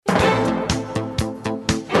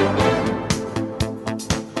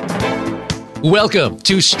Welcome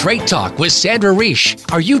to Straight Talk with Sandra Reish.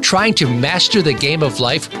 Are you trying to master the game of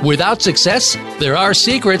life without success? There are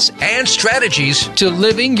secrets and strategies to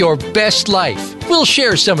living your best life. We'll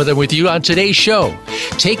share some of them with you on today's show.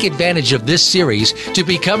 Take advantage of this series to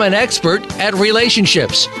become an expert at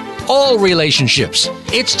relationships. All relationships.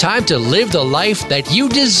 It's time to live the life that you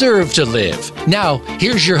deserve to live. Now,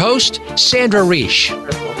 here's your host, Sandra Reish.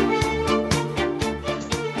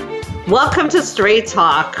 Welcome to Straight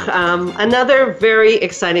Talk. Another very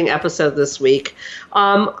exciting episode this week.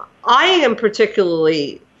 I am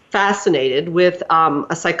particularly fascinated with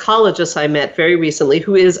a psychologist I met very recently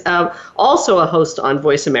who is also a host on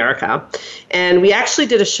Voice America. And we actually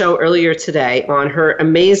did a show earlier today on her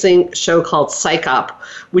amazing show called Psych Up,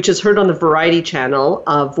 which is heard on the Variety channel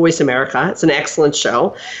of Voice America. It's an excellent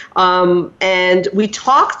show. And we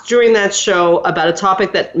talked during that show about a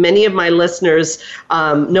topic that many of my listeners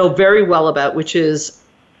know very well about, which is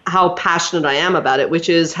how passionate I am about it, which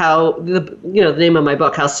is how the name of my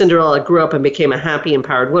book, how Cinderella grew up and became a happy,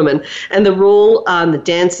 empowered woman, and the role the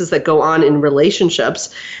dances that go on in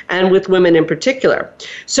relationships and with women in particular.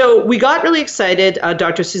 So we got really excited,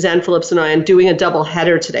 Dr. Suzanne Phillips and I, on doing a double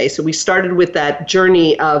header today. So we started with that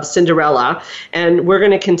journey of Cinderella, and we're going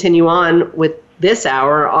to continue on with this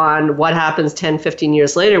hour on what happens 10, 15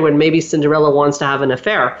 years later when maybe Cinderella wants to have an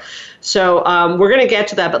affair. So we're going to get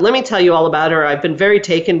to that, but let me tell you all about her. I've been very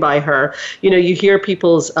taken by her. You know, you hear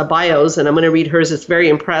people's bios, and I'm going to read hers. It's very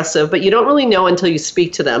impressive, but you don't really know until you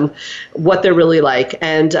speak to them what they're really like.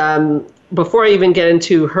 And before I even get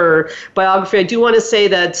into her biography, I do want to say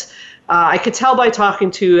that I could tell by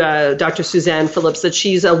talking to Dr. Suzanne Phillips that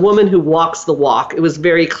she's a woman who walks the walk. It was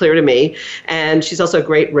very clear to me. And she's also a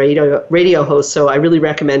great radio host, so I really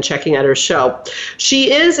recommend checking out her show.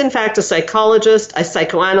 She is, in fact, a psychologist, a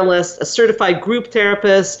psychoanalyst, a certified group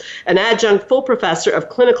therapist, an adjunct full professor of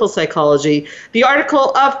clinical psychology, the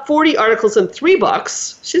article of 40 articles and 3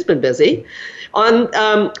 books. She's been busy. On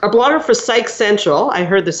a blogger for Psych Central. I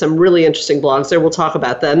heard there's some really interesting blogs there. We'll talk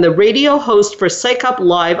about that. And the radio host for Psych Up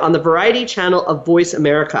Live on the Variety channel of Voice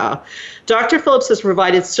America. Dr. Phillips has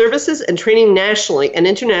provided services and training nationally and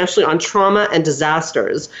internationally on trauma and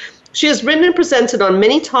disasters. She has written and presented on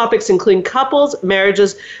many topics, including couples,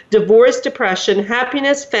 marriages, divorce, depression,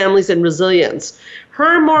 happiness, families, and resilience.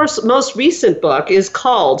 Her most recent book is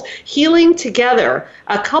called Healing Together,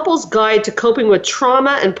 A Couple's Guide to Coping with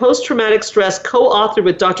Trauma and Post-Traumatic Stress, co-authored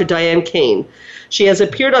with Dr. Diane Kane. She has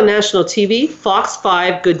appeared on national TV, Fox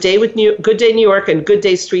 5, Good Day New York, and Good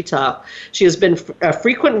Day Street Talk. She has been a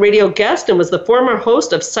frequent radio guest and was the former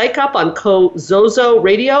host of Psych Up on Zozo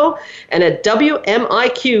Radio and at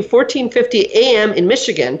WMIQ 1450 AM in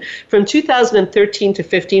Michigan from 2013 to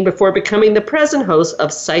 15 before becoming the present host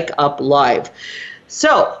of Psych Up Live.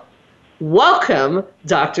 So, welcome,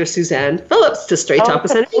 Dr. Suzanne Phillips, to Straight Talk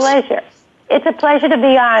with Sandra Reish. It's a pleasure. It's a pleasure to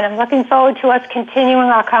be on. I'm looking forward to us continuing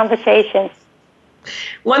our conversation.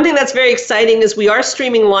 One thing that's very exciting is we are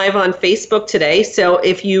streaming live on Facebook today. So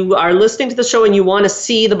if you are listening to the show and you want to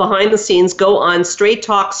see the behind the scenes, go on Straight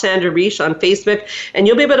Talk Sandra Reish on Facebook, and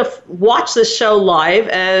you'll be able to watch this show live.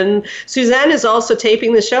 And Suzanne is also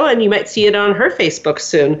taping the show, and you might see it on her Facebook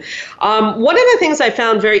soon. One of the things I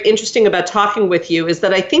found very interesting about talking with you is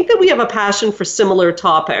that I think that we have a passion for similar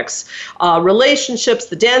topics, relationships,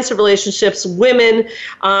 the dance of relationships, women,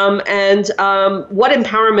 and what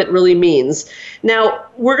empowerment really means. Now,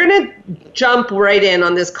 we're going to jump right in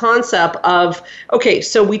on this concept of, okay,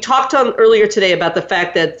 so we talked on earlier today about the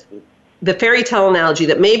fact that the fairy tale analogy,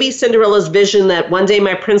 that maybe Cinderella's vision that one day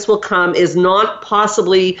my prince will come is not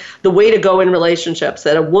possibly the way to go in relationships,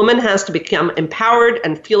 that a woman has to become empowered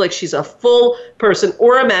and feel like she's a full person,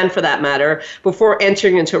 or a man for that matter, before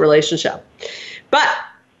entering into a relationship. But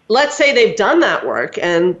let's say they've done that work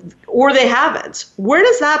or they haven't. Where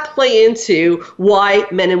does that play into why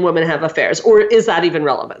men and women have affairs? Or is that even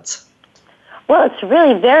relevant? Well, it's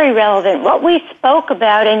really very relevant. What we spoke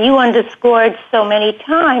about, and you underscored so many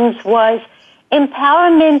times, was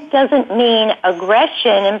empowerment doesn't mean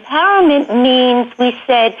aggression. Empowerment means, we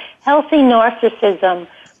said, healthy narcissism,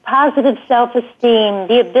 positive self-esteem,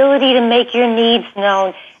 the ability to make your needs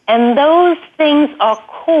known. And those things are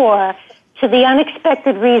core to the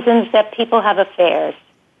unexpected reasons that people have affairs.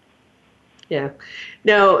 Yeah.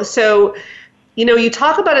 No, so, you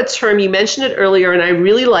talk about a term, you mentioned it earlier, and I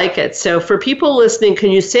really like it. So for people listening, can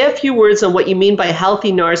you say a few words on what you mean by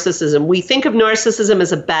healthy narcissism? We think of narcissism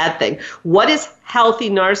as a bad thing. What is healthy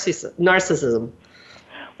narcissism?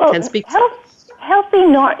 Well, let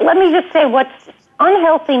me just say what's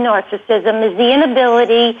unhealthy narcissism is the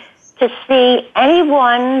inability to see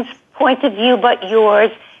anyone's point of view but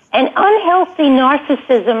yours. And unhealthy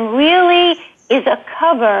narcissism really is a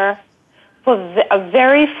cover for a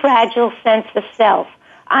very fragile sense of self.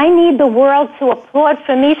 I need the world to applaud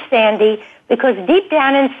for me, Sandy, because deep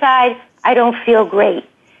down inside, I don't feel great.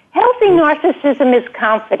 Healthy narcissism is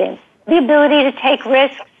confidence, the ability to take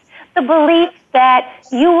risks, the belief that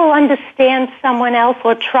you will understand someone else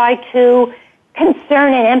or try to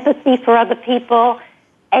concern and empathy for other people,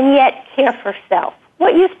 and yet care for self.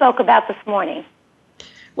 What you spoke about this morning.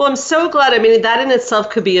 Well, I'm so glad. I mean, that in itself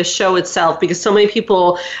could be a show itself, because so many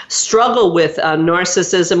people struggle with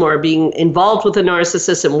narcissism or being involved with a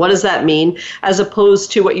narcissist. And what does that mean? As opposed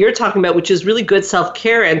to what you're talking about, which is really good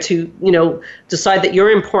self-care and to, decide that you're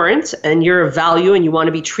important and you're of value and you want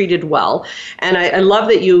to be treated well. And I love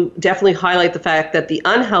that you definitely highlight the fact that the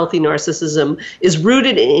unhealthy narcissism is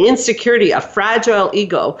rooted in insecurity, a fragile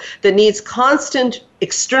ego that needs constant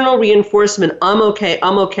external reinforcement. I'm okay,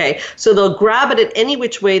 I'm okay. So they'll grab it at any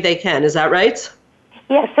which way they can. Is that right?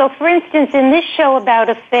 Yeah, so for instance, in this show about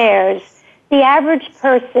affairs, the average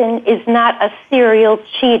person is not a serial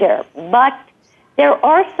cheater, but there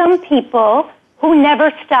are some people who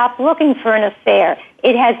never stop looking for an affair.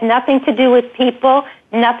 It has nothing to do with people,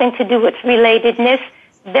 nothing to do with relatedness,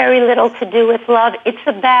 very little to do with love. It's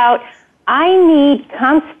about, I need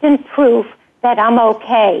constant proof that I'm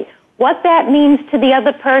okay. What that means to the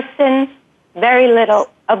other person, of very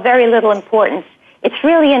little importance. It's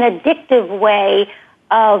really an addictive way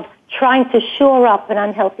of trying to shore up an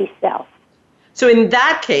unhealthy self. So in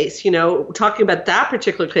that case, talking about that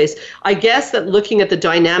particular case, I guess that looking at the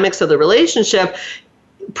dynamics of the relationship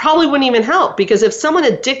probably wouldn't even help, because if someone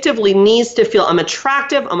addictively needs to feel I'm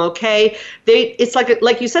attractive, I'm okay, it's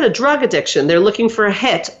like you said, a drug addiction. They're looking for a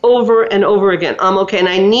hit over and over again. I'm okay, and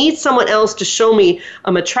I need someone else to show me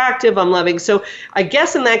I'm attractive, I'm loving. So I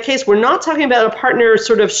guess in that case, we're not talking about a partner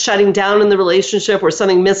sort of shutting down in the relationship or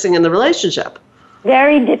something missing in the relationship.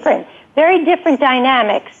 Very different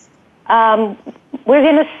dynamics. We're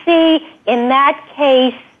going to see in that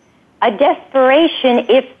case a desperation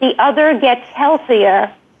if the other gets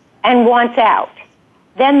healthier and wants out.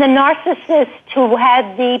 Then the narcissist who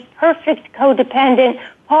had the perfect codependent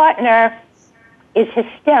partner is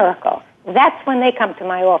hysterical. That's when they come to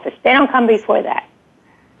my office. They don't come before that.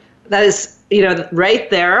 That is, right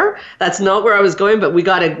there. That's not where I was going, but we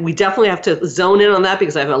definitely have to zone in on that,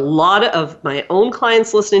 because I have a lot of my own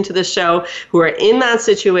clients listening to this show who are in that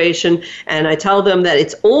situation, and I tell them that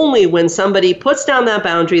it's only when somebody puts down that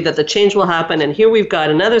boundary that the change will happen. And here we've got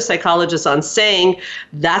another psychologist on saying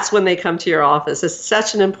that's when they come to your office. It's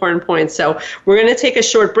such an important point. So we're going to take a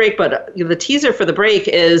short break, but the teaser for the break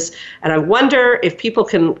is, and I wonder if people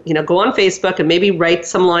can, go on Facebook and maybe write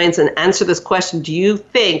some lines and answer this question. Do you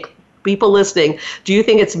think, people listening, do you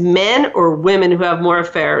think it's men or women who have more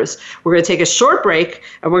affairs? We're going to take a short break,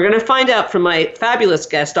 and we're going to find out from my fabulous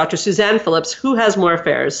guest, Dr. Suzanne Phillips, who has more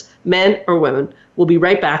affairs, men or women. We'll be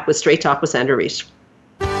right back with Straight Talk with Sandra Reich.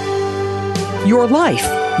 Your life,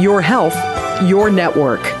 your health, your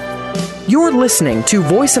network. You're listening to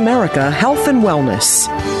Voice America Health and Wellness.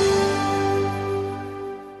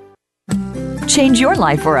 Change your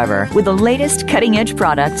life forever with the latest cutting-edge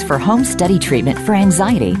products for home study treatment for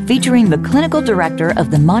anxiety, featuring the clinical director of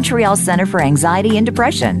the Montreal Center for Anxiety and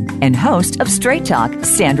Depression and host of Straight Talk,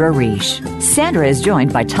 Sandra Reich. Sandra is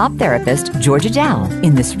joined by top therapist Georgia Dow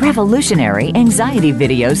in this revolutionary anxiety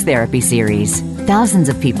videos therapy series. Thousands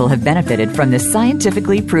of people have benefited from this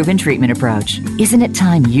scientifically proven treatment approach. Isn't it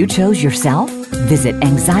time you chose yourself? Visit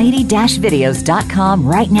anxiety-videos.com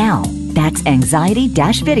right now. That's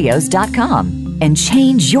anxiety-videos.com. And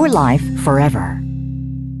change your life forever.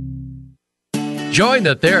 Join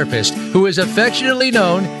the therapist who is affectionately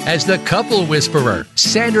known as the Couple Whisperer,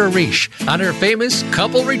 Sandra Reich, on her famous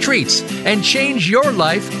couple retreats, and change your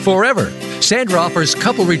life forever. Sandra offers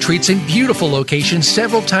couple retreats in beautiful locations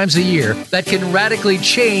several times a year that can radically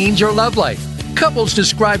change your love life. Couples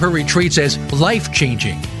describe her retreats as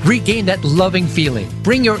life-changing. Regain that loving feeling,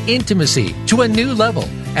 bring your intimacy to a new level,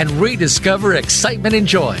 and rediscover excitement and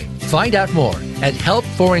joy. Find out more at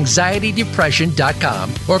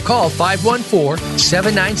helpforanxietydepression.com or call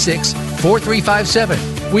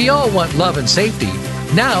 514-796-4357. We all want love and safety.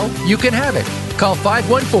 Now you can have it. Call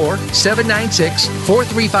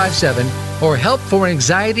 514-796-4357 or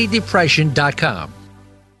helpforanxietydepression.com.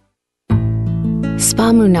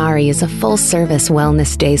 Spa Munari is a full-service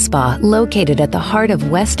wellness day spa located at the heart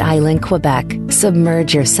of West Island, Quebec.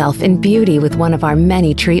 Submerge yourself in beauty with one of our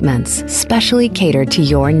many treatments, specially catered to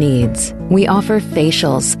your needs. We offer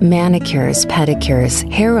facials, manicures, pedicures,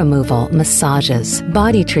 hair removal, massages,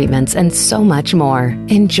 body treatments, and so much more.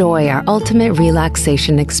 Enjoy our ultimate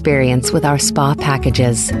relaxation experience with our spa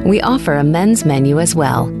packages. We offer a men's menu as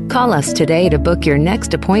well. Call us today to book your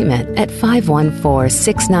next appointment at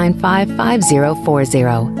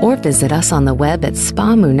 514-695-5040 or visit us on the web at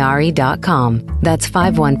spamunari.com. That's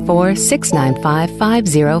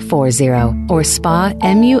 514-695-5040 or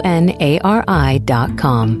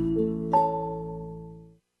spamunari.com.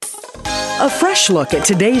 A fresh look at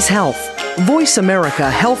today's health. Voice America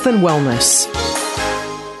Health and Wellness.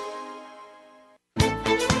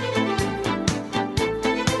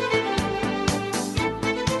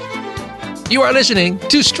 You are listening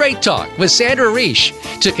to Straight Talk with Sandra Reish.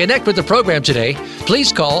 To connect with the program today,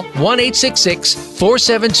 please call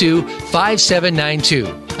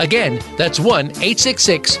 1-866-472-5792. Again, that's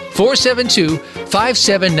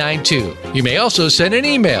 1-866-472-5792. You may also send an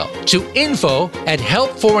email to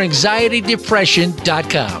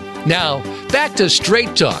info@helpforanxietydepression.com. Now, back to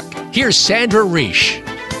Straight Talk. Here's Sandra Reish.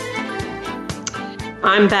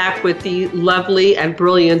 I'm back with the lovely and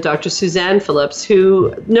brilliant Dr. Suzanne Phillips,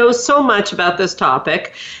 who knows so much about this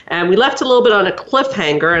topic. And we left a little bit on a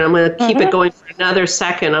cliffhanger, and I'm going to keep it going for another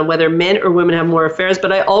second on whether men or women have more affairs.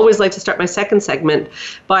 But I always like to start my second segment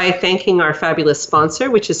by thanking our fabulous sponsor,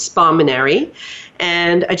 which is Spamunari.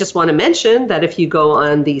 And I just want to mention that if you go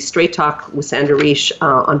on the Straight Talk with Sandra Reish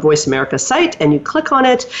on Voice America site and you click on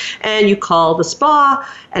it and you call the spa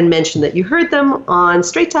and mention that you heard them on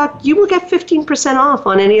Straight Talk, you will get 15% off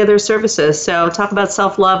on any other services. So talk about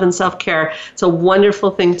self-love and self-care. It's a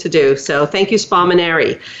wonderful thing to do. So thank you,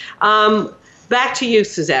 Spamunari. Back to you,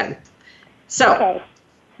 Suzanne. So,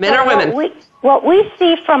 men or women? What we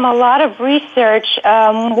see from a lot of research,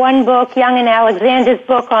 one book, Young and Alexander's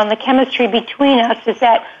book on the chemistry between us, is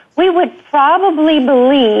that we would probably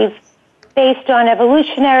believe, based on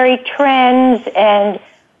evolutionary trends and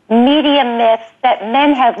media myths, that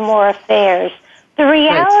men have more affairs. The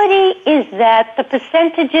reality is that the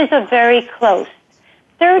percentages are very close.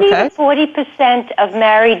 30 to 40% of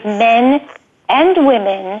married men and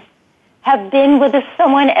women have been with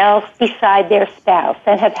someone else beside their spouse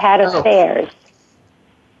and have had affairs.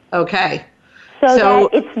 Okay. So that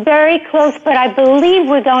it's very close, but I believe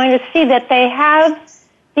we're going to see that they have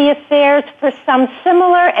the affairs for some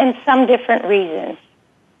similar and some different reasons.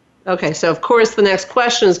 Okay, so of course the next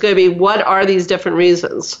question is going to be, what are these different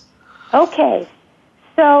reasons? Okay.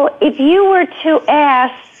 So if you were to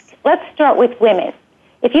ask, let's start with women.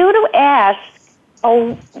 If you were to ask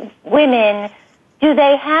women, do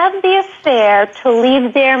they have the affair to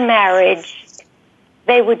leave their marriage,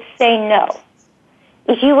 they would say no.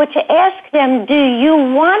 If you were to ask them, do you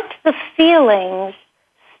want the feelings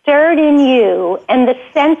stirred in you and the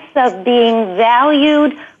sense of being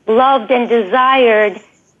valued, loved, and desired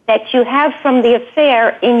that you have from the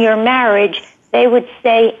affair in your marriage, they would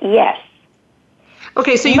say yes.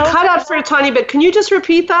 Okay, so you cut out for a tiny bit. Can you just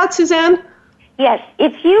repeat that, Suzanne? Yes.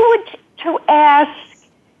 If you were to ask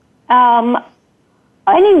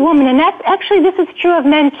any woman, and this is true of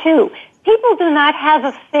men too, people do not have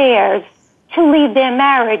affairs to leave their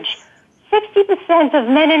marriage. 60% of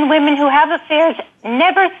men and women who have affairs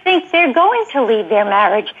never think they're going to leave their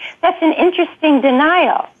marriage. That's an interesting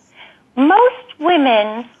denial. Most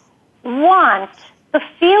women want the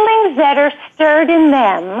feelings that are stirred in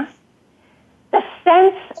them, the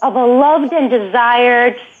sense of a loved and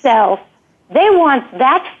desired self. They want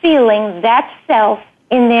that feeling, that self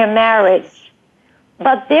in their marriage.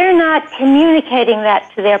 But they're not communicating that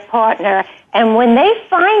to their partner. And when they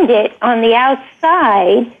find it on the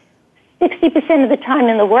outside, 60% of the time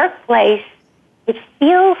in the workplace, it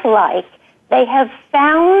feels like they have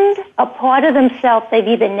found a part of themselves they've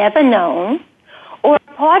either never known or a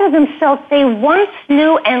part of themselves they once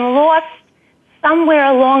knew and lost somewhere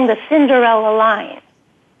along the Cinderella line.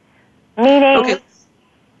 Meaning,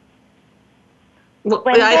 well,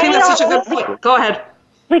 I think that's such a good point. Go ahead.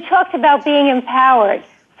 We talked about being empowered.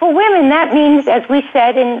 For women, that means, as we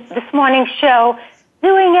said in this morning's show,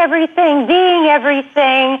 doing everything, being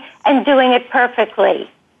everything, and doing it perfectly.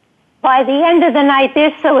 By the end of the night,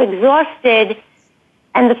 they're so exhausted,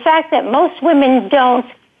 and the fact that most women don't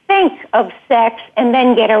think of sex and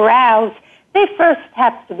then get aroused, they first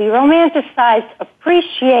have to be romanticized,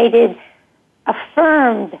 appreciated,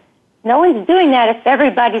 affirmed. No one's doing that if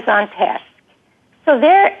everybody's on task. So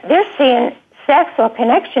they're seeing sex or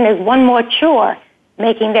connection as one more chore,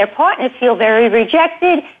 making their partner feel very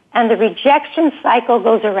rejected, and the rejection cycle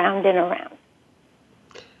goes around and around.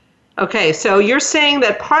 Okay, so you're saying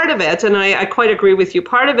that part of it, and I quite agree with you,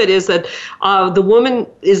 part of it is that the woman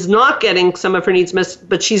is not getting some of her needs met,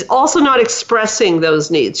 but she's also not expressing those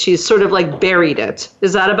needs. She's sort of like buried it.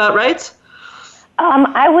 Is that about right?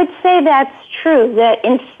 I would say that's true, that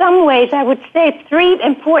in some ways I would say 3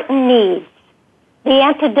 important needs, the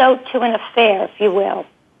antidote to an affair, if you will.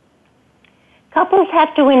 Couples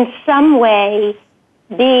have to in some way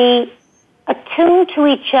be attuned to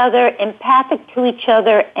each other, empathic to each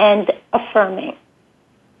other, and affirming.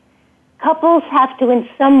 Couples have to in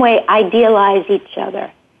some way idealize each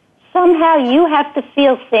other. Somehow you have to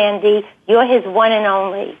feel, Sandy, you're his one and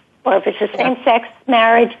only. Or if it's a same-sex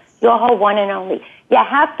marriage, you're her one and only. You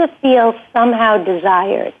have to feel somehow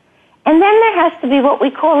desired. And then there has to be what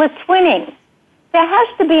we call a twinning. There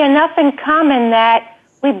has to be enough in common that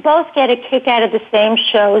we both get a kick out of the same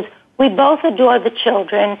shows. We both adore the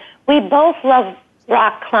children. We both love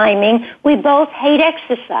rock climbing. We both hate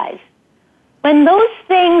exercise. When those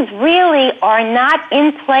things really are not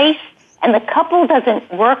in place and the couple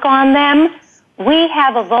doesn't work on them, we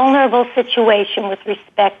have a vulnerable situation with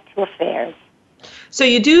respect to affairs. So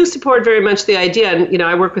you do support very much the idea, and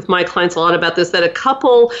I work with my clients a lot about this, that a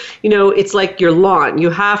couple, it's like your lawn. You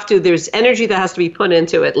have to, there's energy that has to be put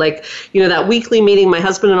into it. Like, that weekly meeting, my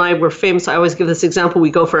husband and I were famous. I always give this example. We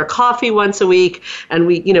go for a coffee once a week, and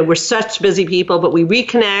we're such busy people, but we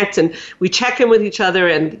reconnect and we check in with each other,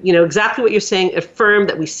 and exactly what you're saying, affirm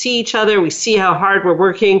that we see each other, we see how hard we're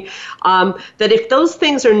working. That if those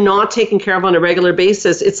things are not taken care of on a regular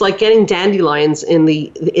basis, it's like getting dandelions in the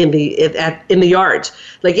yard.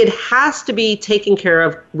 Like, it has to be taken care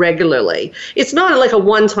of regularly. It's not like a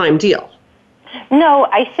one-time deal. No,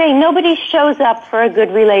 I say nobody shows up for a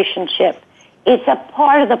good relationship. It's a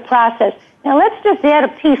part of the process. Now, let's just add a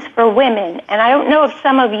piece for women, and I don't know if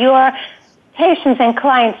some of your patients and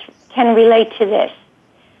clients can relate to this.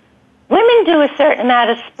 Women do a certain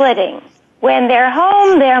amount of splitting. When they're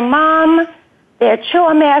home, their mom, their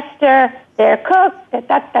chore master, their cook,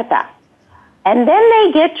 da-da-da-da. And then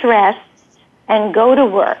they get dressed and go to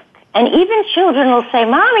work. And even children will say,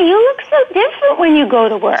 Mommy, you look so different when you go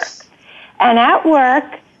to work. And at work,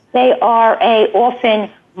 they are often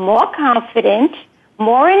more confident,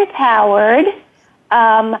 more empowered,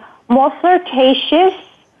 more flirtatious,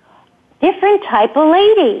 different type of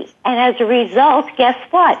lady. And as a result, guess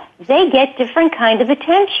what? They get different kind of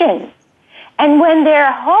attention. And when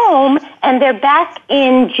they're home and they're back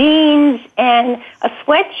in jeans and a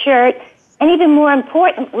sweatshirt, and even more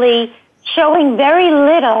importantly, showing very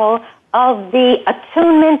little of the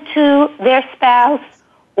attunement to their spouse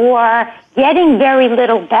or getting very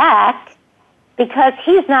little back because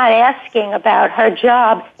he's not asking about her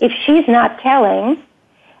job if she's not telling.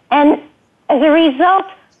 And as a result,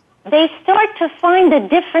 they start to find a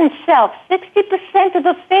different self. 60% of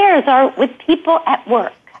affairs are with people at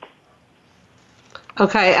work.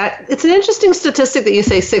 Okay, it's an interesting statistic that you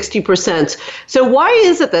say 60%. So why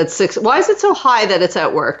is it why is it so high that it's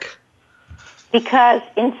at work? Because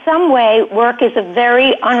in some way, work is a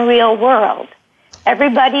very unreal world.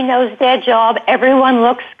 Everybody knows their job. Everyone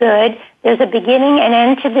looks good. There's a beginning and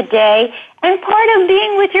end to the day. And part of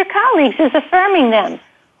being with your colleagues is affirming them.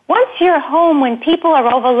 Once you're home, when people are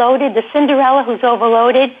overloaded, the Cinderella who's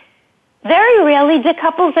overloaded, very rarely do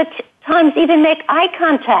couples at times even make eye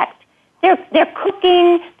contact. They're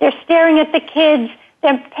cooking. They're staring at the kids.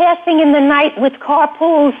 They're passing in the night with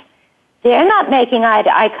carpools. They're not making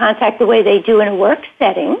eye-to-eye contact the way they do in a work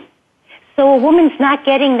setting. So a woman's not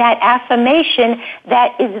getting that affirmation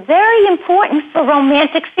that is very important for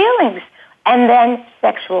romantic feelings and then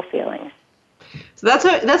sexual feelings. So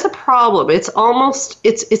that's a problem. It's almost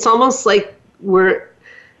like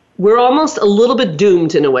we're almost a little bit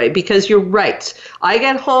doomed in a way, because you're right. I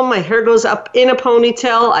get home, my hair goes up in a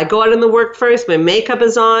ponytail, I go out in the workforce, my makeup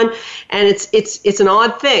is on, and it's an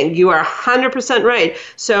odd thing. You are 100% right.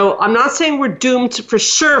 So I'm not saying we're doomed for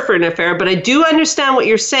sure for an affair, but I do understand what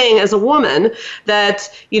you're saying as a woman,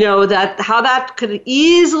 that, that how that could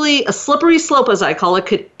easily, a slippery slope as I call it,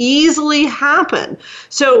 could easily happen.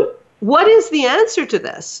 So what is the answer to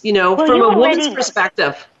this, from a woman's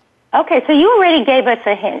perspective? Okay, so you already gave us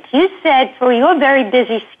a hint. You said for your very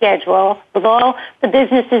busy schedule, with all the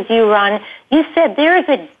businesses you run, you said there is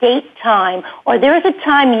a date time, or there is a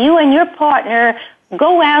time you and your partner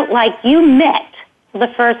go out like you met for the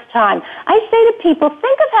first time. I say to people,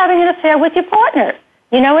 think of having an affair with your partner.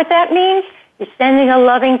 You know what that means? You're sending a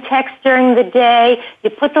loving text during the day.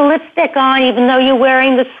 You put the lipstick on even though you're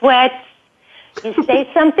wearing the sweats. You say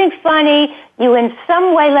something funny. You in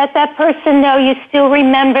some way let that person know you still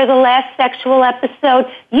remember the last sexual episode.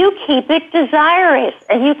 You keep it desirous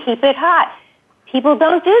and you keep it hot. People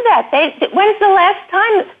don't do that. When's the last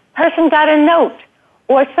time a person got a note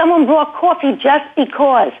or someone brought coffee just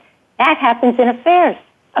because? That happens in affairs.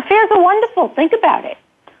 Affairs are wonderful. Think about it.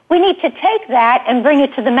 We need to take that and bring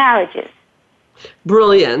it to the marriages.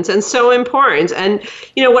 Brilliant and so important. And,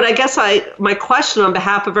 what I guess my question on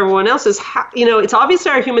behalf of everyone else is, how, it's obviously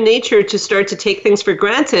our human nature to start to take things for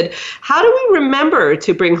granted. How do we remember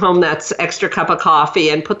to bring home that extra cup of coffee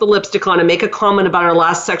and put the lipstick on and make a comment about our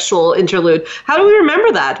last sexual interlude? How do we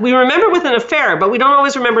remember that? We remember with an affair, but we don't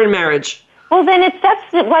always remember in marriage. Well, then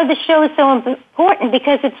that's why the show is so important,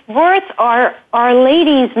 because it's worth our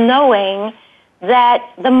ladies knowing that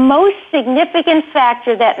the most significant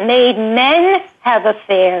factor that made men have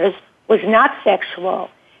affairs was not sexual.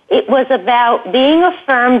 It was about being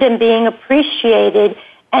affirmed and being appreciated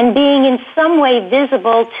and being in some way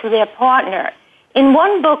visible to their partner. In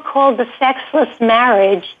one book called The Sexless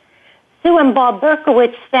Marriage, Sue and Bob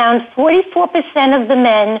Berkowitz found 44% of the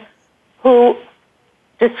men who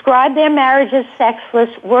described their marriage as sexless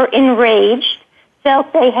were enraged,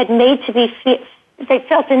 felt they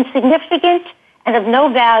felt insignificant and of no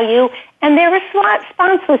value, and their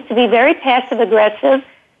response was to be very passive-aggressive,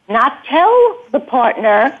 not tell the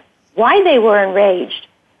partner why they were enraged.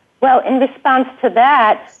 Well, in response to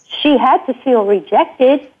that, she had to feel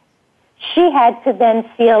rejected. She had to then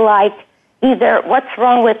feel like either what's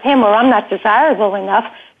wrong with him or I'm not desirable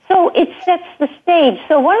enough. So it sets the stage.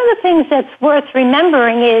 So one of the things that's worth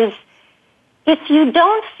remembering is if you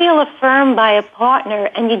don't feel affirmed by a partner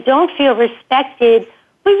and you don't feel respected,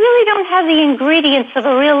 we really don't have the ingredients of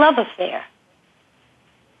a real love affair.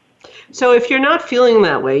 So if you're not feeling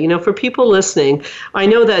that way, for people listening, I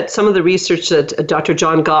know that some of the research that Dr.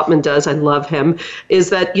 John Gottman does, I love him,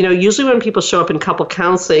 is that, usually when people show up in couple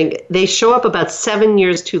counseling, they show up about 7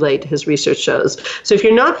 years too late, his research shows. So if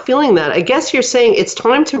you're not feeling that, I guess you're saying it's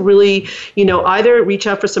time to really, either reach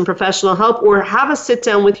out for some professional help or have a sit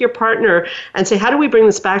down with your partner and say, how do we bring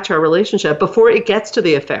this back to our relationship before it gets to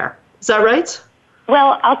the affair? Is that right?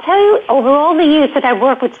 Well, I'll tell you, over all the years that I've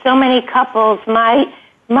worked with so many couples, my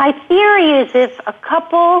theory is if a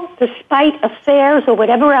couple, despite affairs or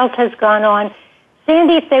whatever else has gone on,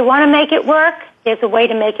 Sandy, if they want to make it work, there's a way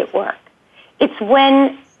to make it work. It's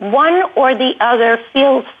when one or the other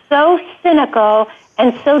feels so cynical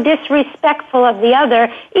and so disrespectful of the other,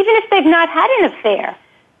 even if they've not had an affair,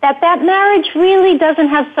 that marriage really doesn't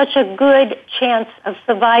have such a good chance of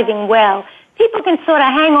surviving well. People can sort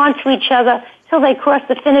of hang on to each other till they cross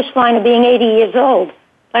the finish line of being 80 years old.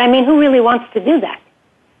 But, who really wants to do that?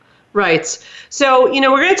 Right. So,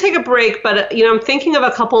 we're going to take a break, but, I'm thinking of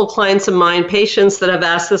a couple of clients of mine, patients that have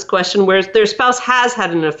asked this question where their spouse has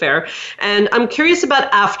had an affair. And I'm curious about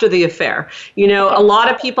after the affair. A lot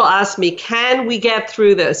of people ask me, can we get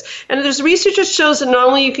through this? And there's research that shows that not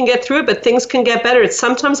only you can get through it, but things can get better. It's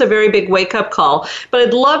sometimes a very big wake-up call. But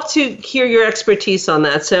I'd love to hear your expertise on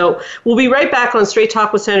that. So we'll be right back on Straight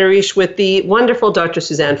Talk with Sandra Reish with the wonderful Dr.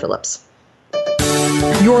 Suzanne Phillips.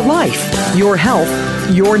 Your life, your health,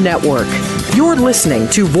 your network. You're listening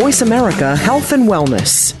to Voice America Health and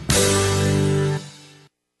Wellness.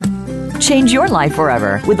 Change your life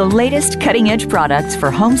forever with the latest cutting-edge products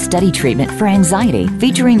for home study treatment for anxiety,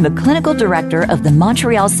 featuring the clinical director of the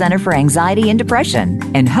Montreal Center for Anxiety and Depression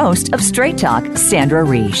and host of Straight Talk, Sandra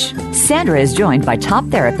Reish. Sandra is joined by top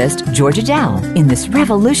therapist Georgia Dow in this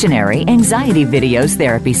revolutionary anxiety videos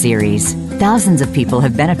therapy series. Thousands of people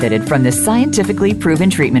have benefited from this scientifically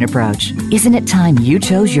proven treatment approach. Isn't it time you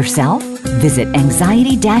chose yourself? Visit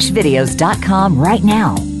anxiety-videos.com right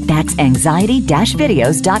now. That's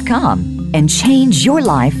anxiety-videos.com and change your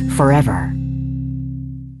life forever.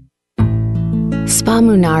 Spa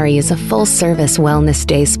Munari is a full-service wellness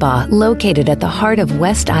day spa located at the heart of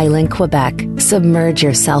West Island, Quebec. Submerge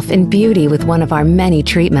yourself in beauty with one of our many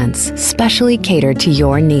treatments, specially catered to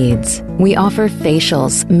your needs. We offer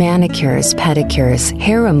facials, manicures, pedicures,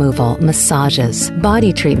 hair removal, massages,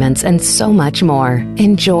 body treatments, and so much more.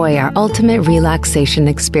 Enjoy our ultimate relaxation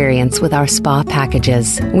experience with our spa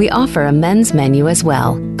packages. We offer a men's menu as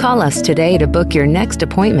well. Call us today to book your next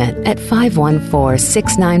appointment at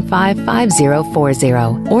 514-695-5040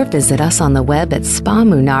 or visit us on the web at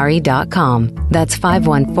spamunari.com. That's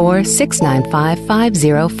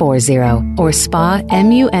 514-695-5040 or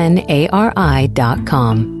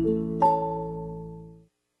spamunari.com.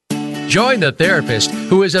 Join the therapist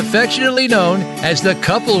who is affectionately known as the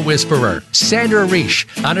Couple Whisperer, Sandra Reish,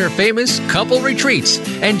 on her famous couple retreats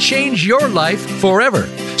and change your life forever.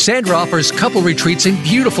 Sandra offers couple retreats in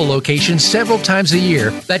beautiful locations several times a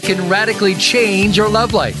year that can radically change your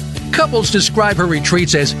love life. Couples describe her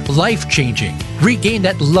retreats as life-changing. Regain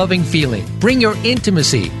that loving feeling. Bring your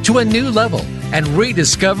intimacy to a new level. and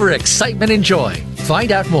rediscover excitement and joy.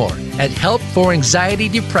 Find out more at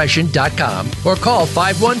helpforanxietydepression.com or call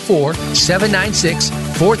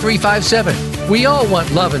 514-796-4357. We all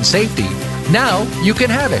want love and safety. Now you can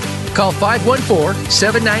have it. Call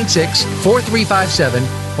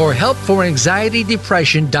 514-796-4357 or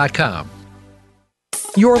helpforanxietydepression.com.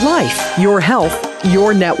 Your life, your health,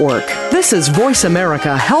 your network. This is Voice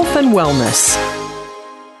America Health and Wellness.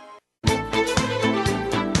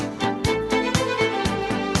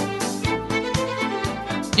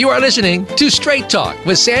 You are listening to Straight Talk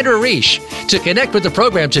with Sandra Reish. To connect with the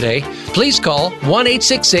program today, please call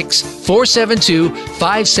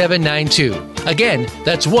 1-866-472-5792. Again,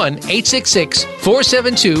 that's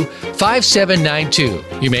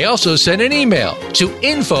 1-866-472-5792. You may also send an email to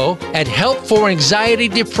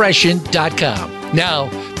info@helpforanxietydepression.com. Now,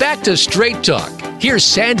 back to Straight Talk. Here's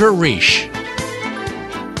Sandra Reish.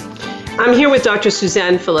 I'm here with Dr.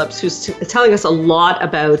 Suzanne Phillips, who's telling us a lot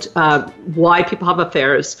about why people have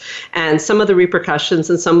affairs and some of the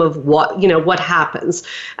repercussions and some of what happens.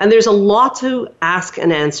 And there's a lot to ask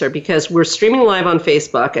and answer because we're streaming live on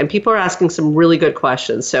Facebook and people are asking some really good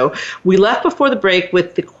questions. So we left before the break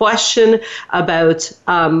with the question about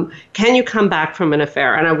can you come back from an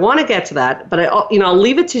affair? And I want to get to that, but I'll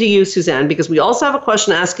leave it to you, Suzanne, because we also have a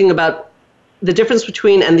question asking about the difference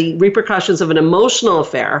between and the repercussions of an emotional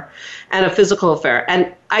affair and a physical affair.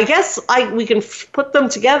 And I guess we can put them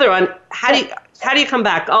together on how do you come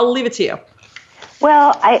back? I'll leave it to you.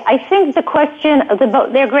 Well, I think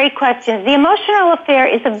they're great questions. The emotional affair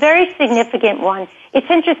is a very significant one. It's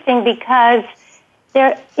interesting because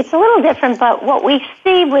it's a little different, but what we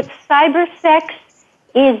see with cyber sex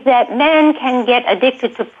is that men can get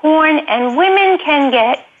addicted to porn and women can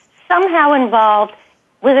get somehow involved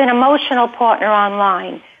with an emotional partner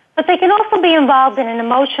online. But they can also be involved in an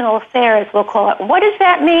emotional affair, as we'll call it. What does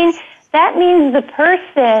that mean? That means the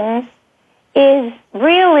person is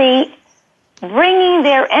really bringing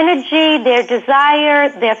their energy, their desire,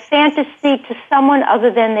 their fantasy to someone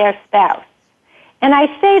other than their spouse. And I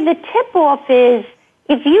say the tip-off is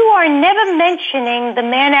if you are never mentioning the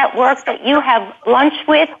man at work that you have lunch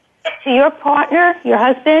with to your partner, your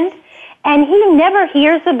husband, and he never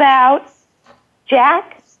hears about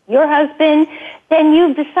Jack, your husband, then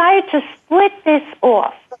you've decided to split this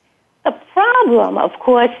off. The problem, of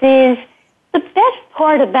course, is the best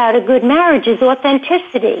part about a good marriage is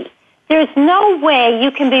authenticity. There's no way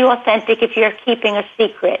you can be authentic if you're keeping a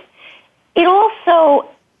secret. It also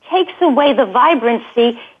takes away the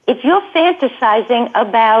vibrancy if you're fantasizing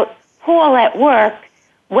about Paul at work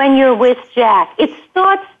when you're with Jack. It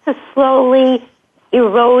starts to slowly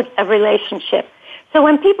erode a relationship. So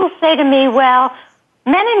when people say to me, well,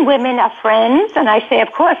 men and women are friends, and I say, of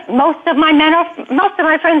course, most of my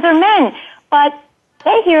friends are men, but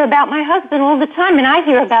they hear about my husband all the time, and I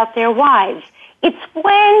hear about their wives. It's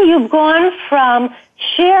when you've gone from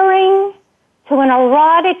sharing to an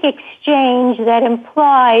erotic exchange that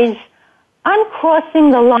implies I'm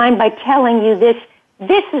crossing the line by telling you this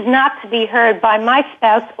is not to be heard by my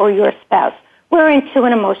spouse or your spouse. We're into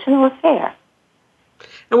an emotional affair.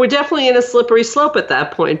 And we're definitely in a slippery slope at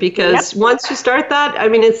that point because once you start that, I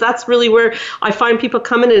mean, that's really where I find people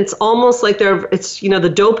come in and it's almost like the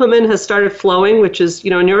dopamine has started flowing, which is, a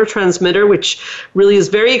neurotransmitter, which really is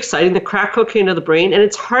very exciting, the crack cocaine of the brain, and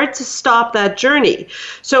it's hard to stop that journey.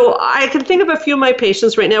 So I can think of a few of my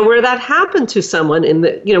patients right now where that happened to someone in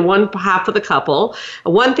the, one half of the couple.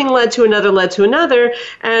 One thing led to another,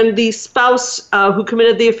 and the spouse who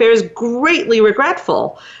committed the affair is greatly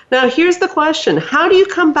regretful. Now, here's the question. How do you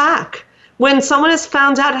come back? When someone has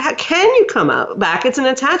found out, how can you come back? It's an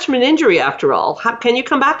attachment injury, after all. How can you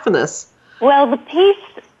come back from this? Well,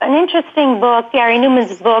 an interesting book, Gary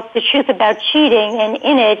Newman's book, The Truth About Cheating, and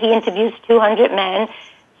in it he interviews 200 men.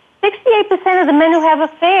 68% of the men who have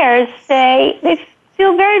affairs say they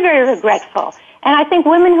feel very, very regretful. And I think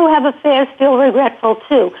women who have affairs feel regretful,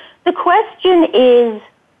 too. The question is,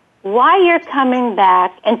 why you're coming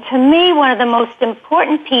back, and to me, one of the most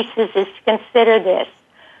important pieces is to consider this.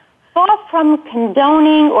 Far from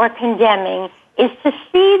condoning or condemning is to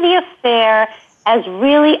see the affair as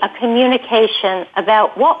really a communication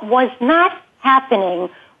about what was not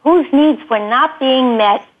happening, whose needs were not being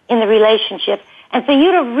met in the relationship. And for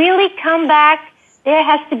you to really come back, there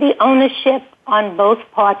has to be ownership on both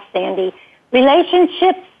parts, Sandy.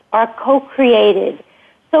 Relationships are co-created.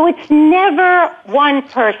 So it's never one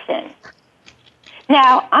person.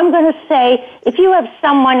 Now, I'm going to say, if you have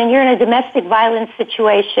someone and you're in a domestic violence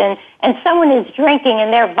situation and someone is drinking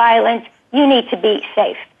and they're violent, you need to be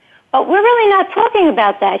safe. But we're really not talking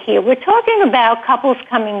about that here. We're talking about couples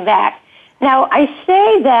coming back. Now, I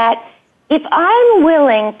say that if I'm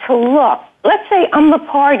willing to look, let's say I'm the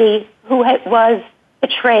party who was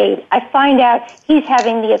betrayed. I find out he's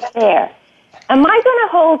having the affair. Am I going to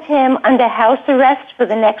hold him under house arrest for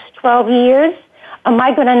the next 12 years? Am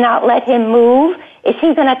I going to not let him move? Is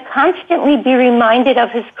he going to constantly be reminded of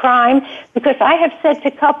his crime? Because I have said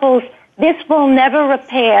to couples, this will never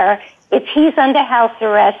repair if he's under house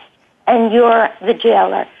arrest and you're the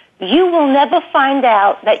jailer. You will never find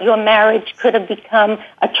out that your marriage could have become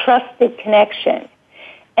a trusted connection.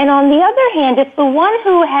 And on the other hand, if the one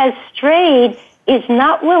who has strayed is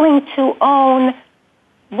not willing to own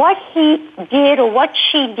what he did or what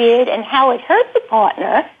she did and how it hurt the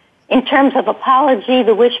partner in terms of apology,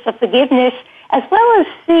 the wish for forgiveness, as well as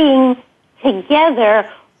seeing together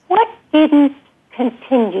what didn't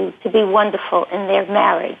continue to be wonderful in their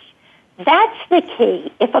marriage. That's the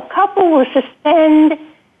key. If a couple will suspend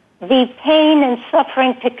the pain and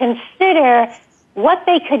suffering to consider what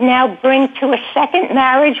they could now bring to a second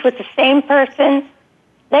marriage with the same person,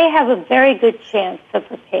 they have a very good chance of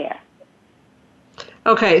repair.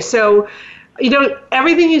 Okay, so,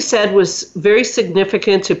 everything you said was very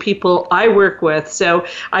significant to people I work with. So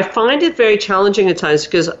I find it very challenging at times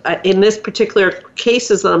because in this particular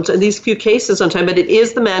cases, these few cases I'm talking about, it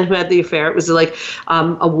is the man who had the affair. It was like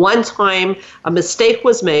a one-time, a mistake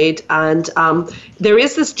was made, and there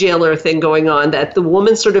is this jailer thing going on that the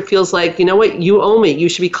woman sort of feels like, you know what, you owe me. You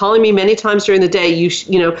should be calling me many times during the day.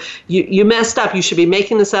 You messed up. You should be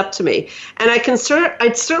making this up to me. And I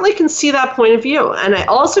certainly can see that point of view, and I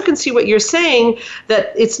also can see what you're saying.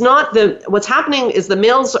 That it's not what's happening is the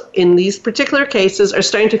males in these particular cases are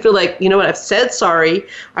starting to feel like, you know what, I've said sorry,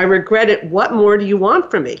 I regret it, what more do you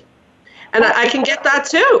want from me? And I can get that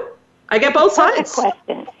too. I get both sides.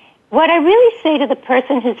 Question. What I really say to the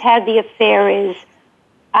person who's had the affair is,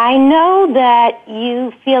 I know that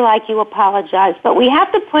you feel like you apologize, but we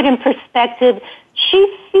have to put in perspective,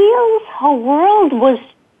 she feels her world was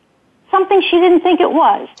something she didn't think it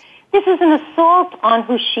was. This is an assault on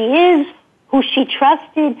who she is, who she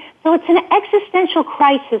trusted. So it's an existential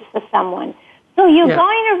crisis for someone. So you're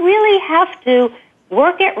going to really have to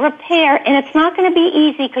work at repair, and it's not going to be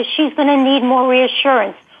easy because she's going to need more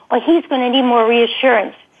reassurance, or he's going to need more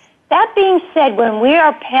reassurance. That being said, when we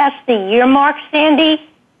are past the year mark, Sandy,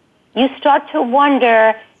 you start to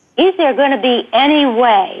wonder, is there going to be any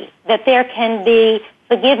way that there can be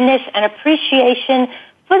forgiveness and appreciation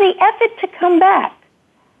for the effort to come back?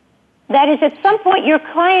 That is, at some point, your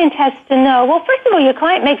client has to know, well, first of all, your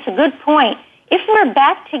client makes a good point. If we're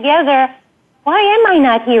back together, why am I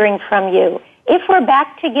not hearing from you? If we're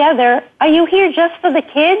back together, are you here just for the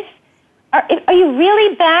kids? Are you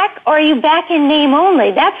really back, or are you back in name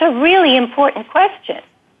only? That's a really important question.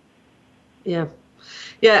 Yeah.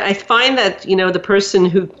 Yeah, I find that, the person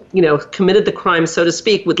who, committed the crime, so to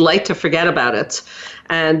speak, would like to forget about it.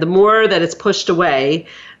 And the more that it's pushed away,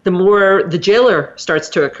 the more the jailer starts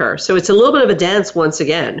to occur. So it's a little bit of a dance once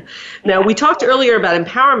again. Now, we talked earlier about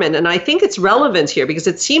empowerment, and I think it's relevant here because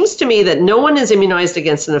it seems to me that no one is immunized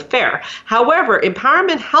against an affair. However,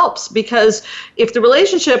 empowerment helps because if the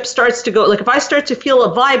relationship starts to go, like if I start to feel a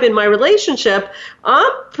vibe in my relationship,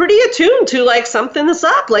 I'm pretty attuned to like something is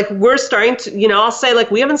up. Like we're starting to, I'll say like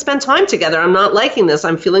we haven't spent time together. I'm not liking this.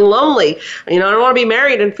 I'm feeling lonely. I don't want to be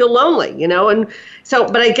married and feel lonely, and so,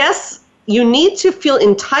 but I guess you need to feel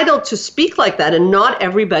entitled to speak like that, and not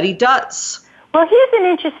everybody does. Well, here's an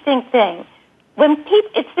interesting thing.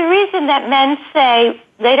 It's the reason that men say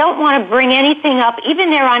they don't want to bring anything up,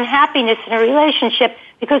 even their unhappiness in a relationship,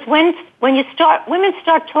 because when women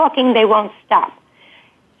start talking, they won't stop.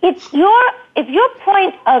 If your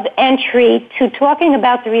point of entry to talking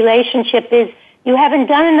about the relationship is, you haven't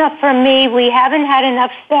done enough for me, we haven't had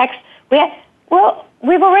enough sex,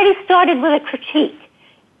 we've already started with a critique.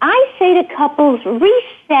 I say to couples,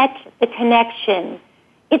 reset the connection.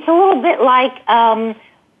 It's a little bit like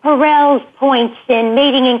Perel's points in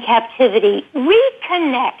Mating in Captivity.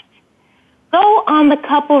 Reconnect. Go on the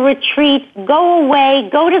couple retreat. Go away.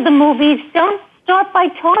 Go to the movies. Don't start by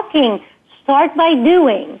talking. Start by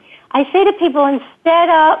doing. I say to people, instead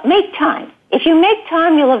of, make time. If you make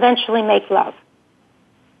time, you'll eventually make love.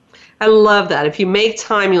 I love that. If you make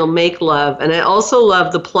time, you'll make love. And I also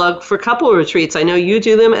love the plug for couple retreats. I know you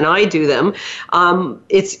do them and I do them.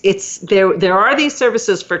 There are these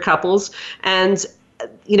services for couples, and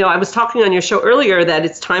I was talking on your show earlier that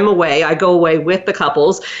it's time away. I go away with the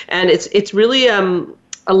couples, and it's really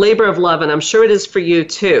a labor of love, and I'm sure it is for you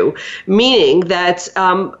too. Meaning that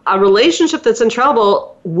a relationship that's in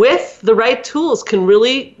trouble with the right tools can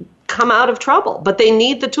really come out of trouble, but they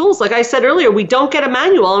need the tools. Like I said earlier, we don't get a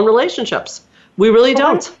manual on relationships. We really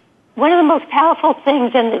don't. one of the most powerful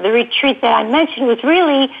things in the retreat that I mentioned was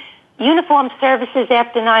really uniformed services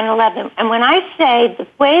after 9/11. And when I say the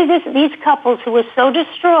way these couples who were so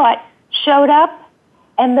distraught showed up,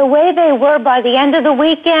 and the way they were by the end of the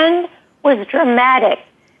weekend was dramatic.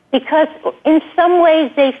 Because in some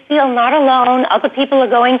ways they feel not alone, other people are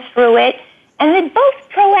going through it, and they're both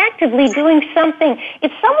proactively doing something.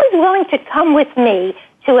 If someone's willing to come with me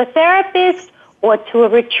to a therapist or to a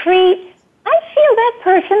retreat, I feel that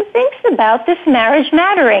person thinks about this marriage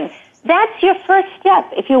mattering. That's your first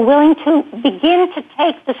step, if you're willing to begin to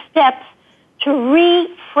take the steps to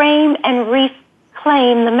reframe and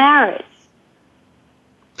reclaim the marriage.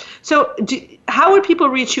 So how would people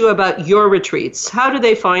reach you about your retreats? How do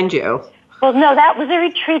they find you? Well, no, that was a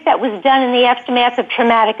retreat that was done in the aftermath of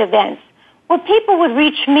traumatic events. What people would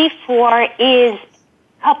reach me for is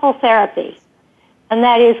couple therapy. And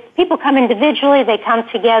that is, people come individually, they come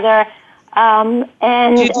together.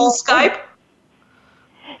 And do you do Skype?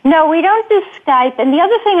 No, we don't do Skype. And the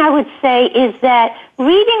other thing I would say is that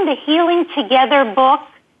reading the Healing Together book,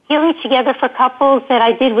 Healing Together for Couples, that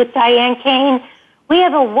I did with Diane Kane, we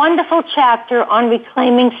have a wonderful chapter on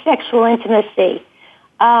reclaiming sexual intimacy.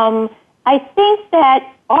 I think that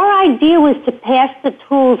our idea was to pass the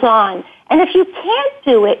tools on. And if you can't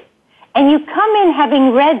do it, and you come in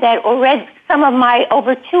having read that or read some of my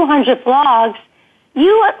over 200 blogs,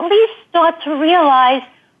 you at least start to realize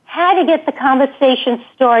how to get the conversation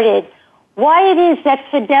started, why it is that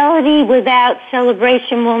fidelity without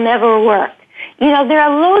celebration will never work. You know, there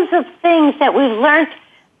are loads of things that we've learned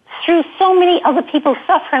through so many other people's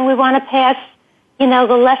suffering. We want to pass, the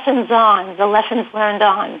lessons learned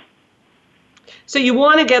on. So you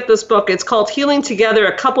want to get this book. It's called Healing Together,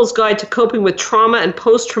 A Couple's Guide to Coping with Trauma and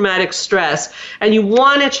Post-Traumatic Stress. And you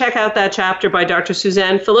want to check out that chapter by Dr.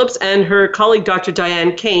 Suzanne Phillips and her colleague, Dr.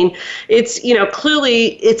 Diane Kane. It's,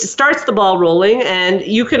 clearly it starts the ball rolling. And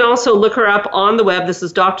you can also look her up on the web. This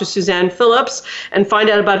is Dr. Suzanne Phillips, and find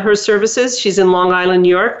out about her services. She's in Long Island, New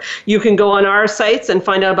York. You can go on our sites and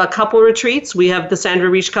find out about couple retreats. We have the Sandra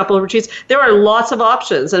Reich couple retreats. There are lots of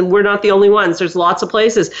options, and we're not the only ones. There's lots of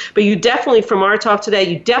places. But you definitely, from our talk today,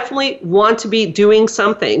 you definitely want to be doing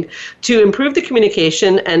something to improve the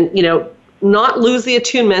communication and, not lose the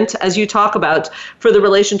attunement, as you talk about, for the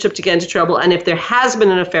relationship to get into trouble. And if there has been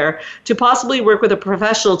an affair, to possibly work with a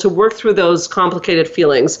professional to work through those complicated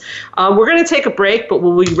feelings. We're going to take a break, but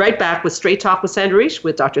we'll be right back with Straight Talk with Sandra Reich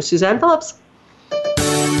with Dr. Suzanne Phillips.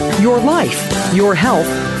 Your life, your health,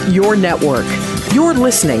 your network. You're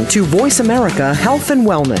listening to Voice America Health and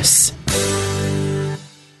Wellness.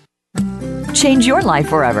 Change your life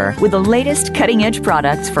forever with the latest cutting-edge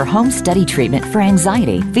products for home study treatment for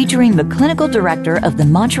anxiety, featuring the clinical director of the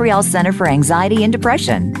Montreal Center for Anxiety and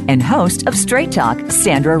Depression and host of Straight Talk,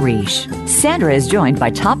 Sandra Reich. Sandra is joined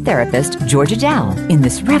by top therapist Georgia Dow in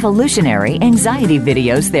this revolutionary Anxiety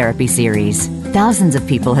Videos therapy series. Thousands of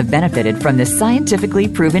people have benefited from this scientifically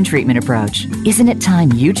proven treatment approach. Isn't it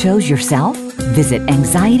time you chose yourself? Visit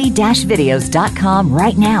anxiety-videos.com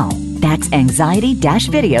right now. That's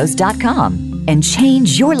anxiety-videos.com and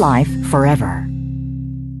change your life forever.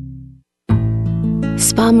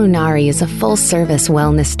 Spa Munari is a full-service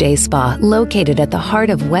wellness day spa located at the heart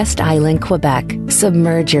of West Island, Quebec.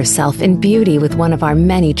 Submerge yourself in beauty with one of our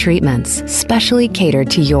many treatments, specially catered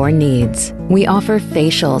to your needs. We offer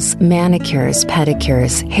facials, manicures,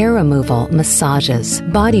 pedicures, hair removal, massages,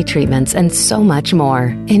 body treatments, and so much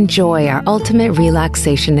more. Enjoy our ultimate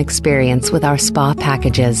relaxation experience with our spa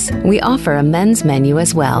packages. We offer a men's menu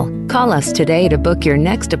as well. Call us today to book your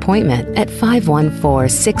next appointment at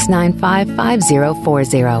 514-695-5040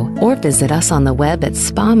 or visit us on the web at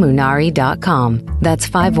spamunari.com. That's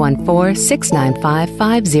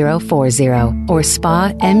 514-695-5040 or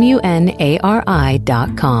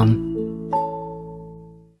spamunari.com.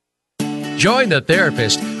 Join the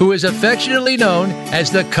therapist who is affectionately known as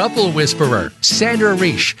the Couple Whisperer, Sandra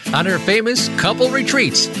Reich, on her famous couple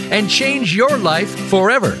retreats, and change your life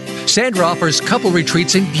forever. Sandra offers couple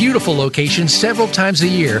retreats in beautiful locations several times a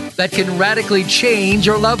year that can radically change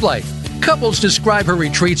your love life. Couples describe her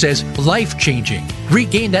retreats as life-changing.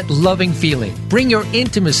 Regain that loving feeling, bring your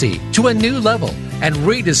intimacy to a new level, and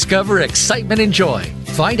rediscover excitement and joy.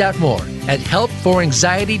 Find out more at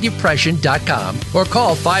helpforanxietydepression.com or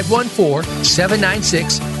call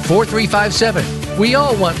 514-796-4357. We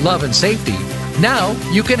all want love and safety. Now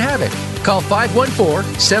you can have it. Call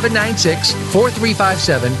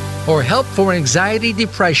 514-796-4357 or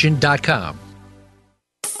helpforanxietydepression.com.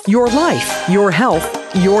 Your life, your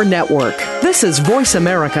health, your network. This is Voice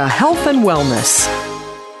America Health and Wellness.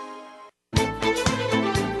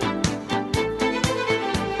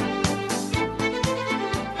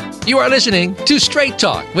 You are listening to Straight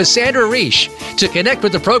Talk with Sandra Reish. To connect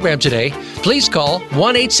with the program today, please call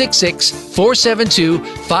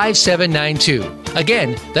 1-866-472-5792.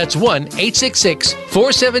 Again, that's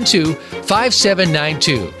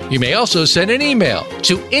 1-866-472-5792. You may also send an email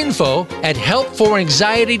to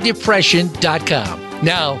info@helpforanxietydepression.com.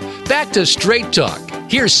 Now, back to Straight Talk.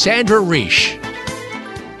 Here's Sandra Reish.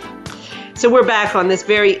 So we're back on this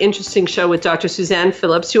very interesting show with Dr. Suzanne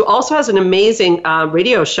Phillips, who also has an amazing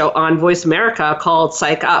radio show on Voice America called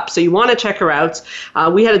Psych Up. So you want to check her out.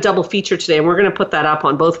 We had a double feature today, and we're going to put that up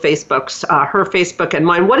on both Facebooks, her Facebook and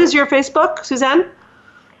mine. What is your Facebook, Suzanne?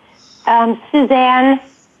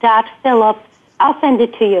 Suzanne.Phillips. I'll send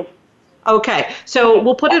it to you. Okay, so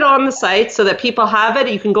we'll put it on the site so that people have it.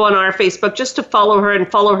 You can go on our Facebook just to follow her and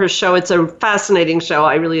follow her show. It's a fascinating show.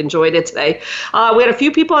 I really enjoyed it today. We had a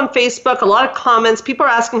few people on Facebook, a lot of comments. People are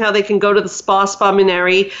asking how they can go to the Spa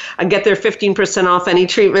Minari and get their 15% off any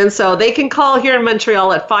treatment. So they can call here in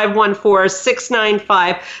Montreal at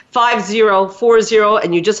 514-695-5040,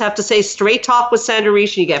 and you just have to say Straight Talk with Sandra Reish,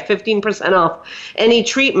 and you get 15% off any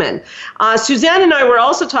treatment. Suzanne and I were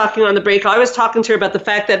also talking on the break. I was talking to her about the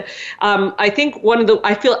fact that I think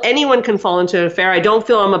I feel anyone can fall into an affair. I don't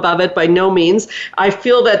feel I'm above it by no means. I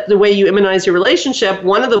feel that the way you immunize your relationship,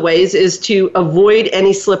 one of the ways is to avoid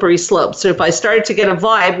any slippery slopes. So if I started to get a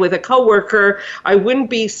vibe with a coworker, I wouldn't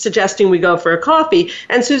be suggesting we go for a coffee.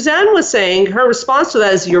 And Suzanne was saying her response to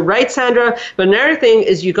that is, you're right, Sandra, but another thing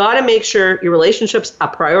is you got to make sure your relationship's a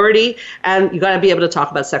priority and you got to be able to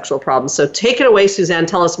talk about sexual problems. So take it away, Suzanne.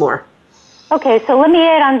 Tell us more. Okay, so let me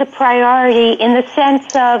add on the priority in the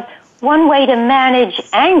sense of one way to manage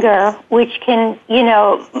anger, which can,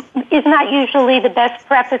 is not usually the best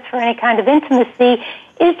preface for any kind of intimacy,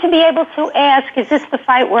 is to be able to ask, is this the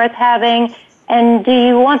fight worth having? And do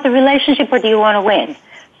you want the relationship or do you want to win?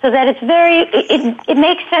 So that it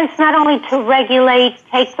makes sense not only to regulate,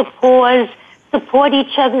 take the pause, support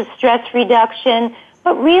each other's stress reduction,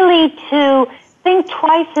 but really to think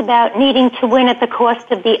twice about needing to win at the cost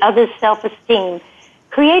of the other's self-esteem.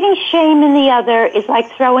 Creating shame in the other is like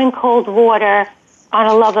throwing cold water on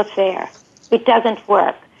a love affair. It doesn't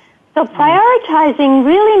work. So prioritizing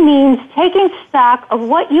really means taking stock of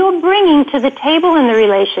what you're bringing to the table in the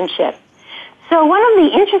relationship. So one of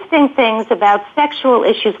the interesting things about sexual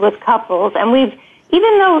issues with couples, and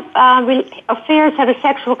even though affairs have a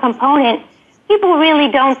sexual component, people really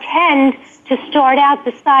don't tend to start out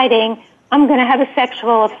deciding, I'm going to have a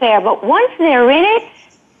sexual affair. But once they're in it,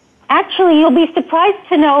 actually, you'll be surprised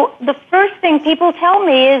to know the first thing people tell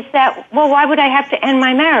me is that, well, why would I have to end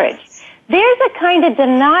my marriage? There's a kind of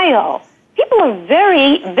denial. People are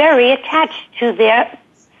very, very attached to their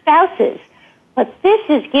spouses, but this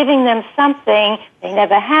is giving them something they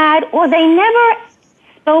never had or they never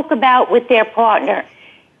spoke about with their partner.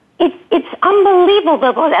 It's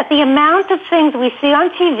unbelievable that the amount of things we see on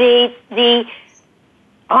TV,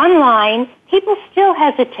 online, people still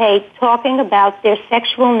hesitate talking about their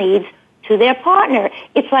sexual needs to their partner.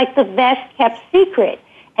 It's like the best kept secret.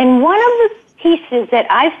 And one of the pieces that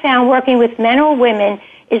I've found working with men or women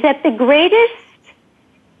is that the greatest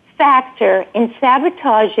factor in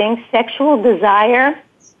sabotaging sexual desire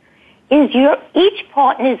is each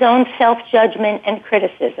partner's own self-judgment and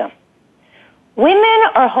criticism. Women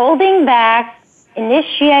are holding back,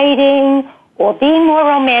 initiating, or being more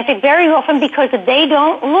romantic very often because they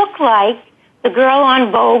don't look like the girl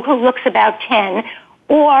on Vogue who looks about 10,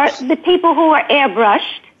 or the people who are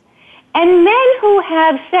airbrushed. And men who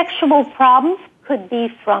have sexual problems could be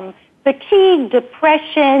from fatigue,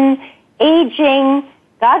 depression, aging,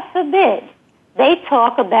 God forbid. They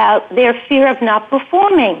talk about their fear of not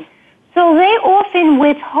performing. So they often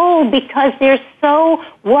withhold because they're so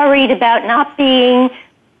worried about not being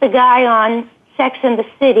the guy on Sex and the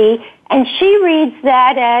City. And she reads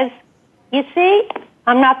that as, you see,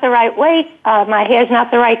 I'm not the right weight, my hair's not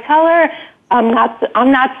the right color, I'm not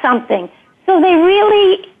something. So they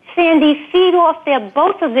really, Sandy, feed off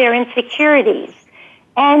both of their insecurities.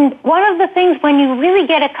 And one of the things when you really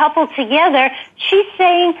get a couple together, she's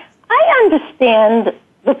saying, I understand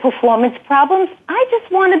the performance problems, I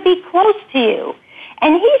just want to be close to you.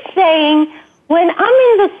 And he's saying, when I'm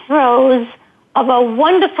in the throes of a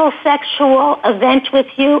wonderful sexual event with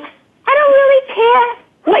you, I don't really care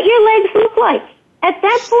what your legs look like. At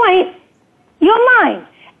that point, you're mine.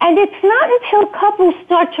 And it's not until couples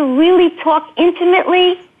start to really talk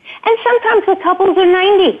intimately, and sometimes the couples are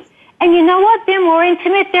 90. And you know what? They're more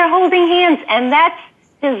intimate, they're holding hands, and that's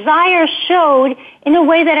desire showed in a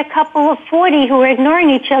way that a couple of 40 who are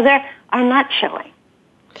ignoring each other are not showing.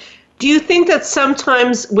 Do you think that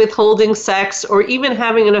sometimes withholding sex or even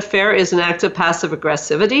having an affair is an act of passive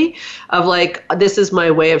aggressivity of like, this is my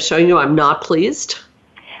way of showing you I'm not pleased?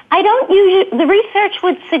 I don't usually, the research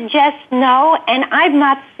would suggest no, and I've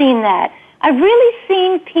not seen that. I've really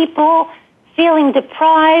seen people feeling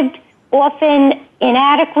deprived, often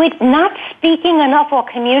inadequate, not speaking enough or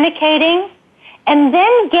communicating, and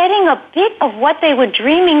then getting a bit of what they were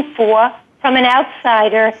dreaming for from an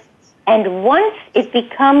outsider. And once it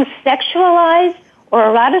becomes sexualized or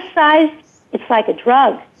eroticized, it's like a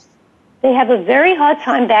drug. They have a very hard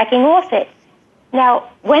time backing off it. Now,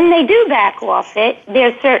 when they do back off it,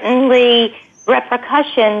 there's certainly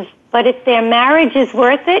repercussions, but if their marriage is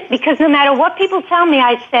worth it, because no matter what people tell me,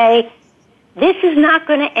 I say, this is not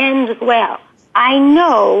going to end well. I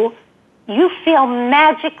know you feel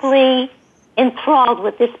magically enthralled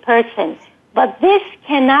with this person, but this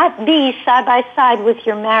cannot be side by side with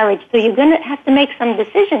your marriage, so you're going to have to make some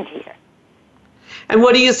decisions here. And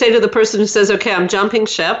what do you say to the person who says, okay, I'm jumping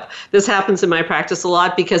ship? This happens in my practice a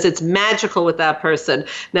lot because it's magical with that person.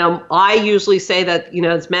 Now, I usually say that,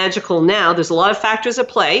 it's magical now. There's a lot of factors at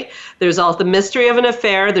play. There's all the mystery of an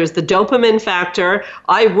affair. There's the dopamine factor.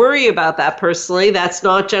 I worry about that personally. That's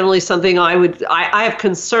not generally something I have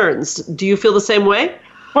concerns. Do you feel the same way?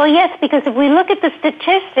 Well, yes, because if we look at the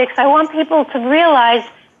statistics, I want people to realize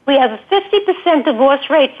we have a 50% divorce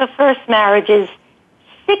rate for first marriages,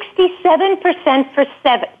 67% for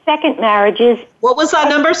second marriages. What was that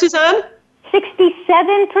number, Suzanne?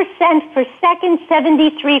 67% for second,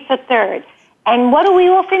 73% for third. And what do we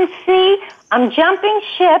often see? I'm jumping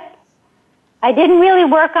ship. I didn't really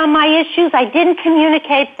work on my issues. I didn't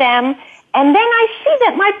communicate them. And then I see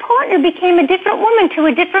that my partner became a different woman to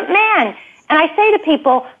a different man. And I say to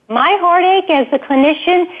people, my heartache as a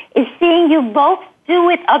clinician is seeing you both do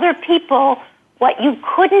with other people what you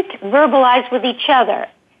couldn't verbalize with each other.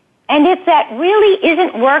 And if that really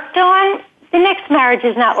isn't worked on, the next marriage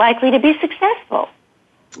is not likely to be successful.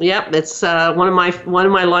 Yep, it's one of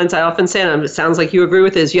my lines I often say, and it sounds like you agree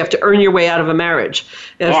with it, is you have to earn your way out of a marriage.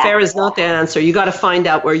 An affair is not the answer. You got to find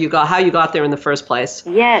out how you got there in the first place.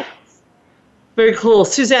 Yes. Very cool.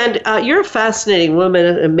 Suzanne, you're a fascinating woman,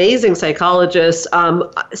 an amazing psychologist.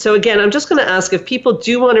 So again, I'm just going to ask if people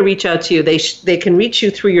do want to reach out to you, they can reach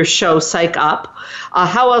you through your show, Psych Up.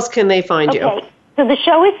 How else can they find you? Okay. So the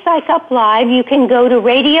show is Psych Up Live. You can go to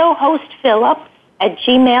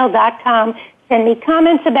radiohostphillips@gmail.com. Send me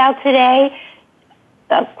comments about today,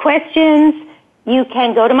 questions. You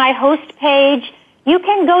can go to my host page. You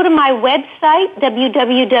can go to my website,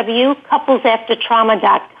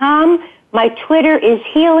 www.couplesaftertrauma.com. My Twitter is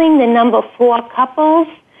healing4couples.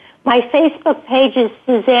 My Facebook page is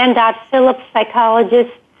Suzanne.Phillips,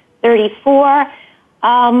 Psychologist 34.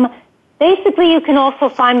 Basically, you can also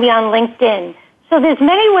find me on LinkedIn. So there's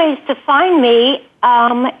many ways to find me,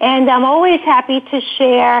 and I'm always happy to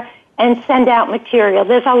share and send out material.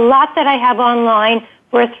 There's a lot that I have online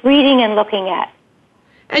worth reading and looking at.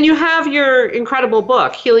 And you have your incredible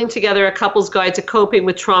book, Healing Together, A Couple's Guide to Coping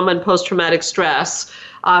with Trauma and Post-Traumatic Stress,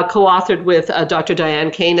 co-authored with Dr.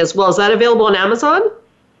 Diane Kane as well. Is that available on Amazon?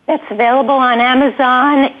 That's available on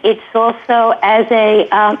Amazon. It's also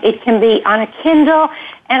it can be on a Kindle.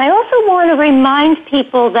 And I also want to remind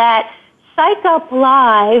people that Psych Up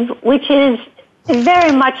Live, which is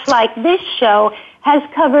very much like this show, has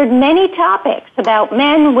covered many topics about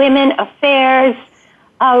men, women, affairs,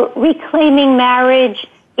 reclaiming marriage,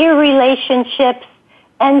 relationships.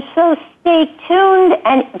 And so stay tuned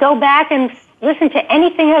and go back and listen to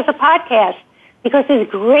anything as a podcast, because there's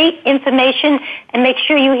great information, and make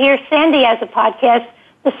sure you hear Sandy as a podcast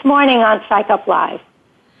this morning on Psych Up Live.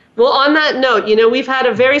 Well, on that note, we've had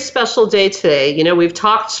a very special day today. We've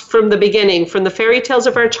talked from the beginning, from the fairy tales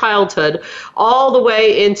of our childhood, all the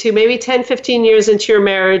way into maybe 10, 15 years into your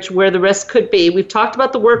marriage where the risk could be. We've talked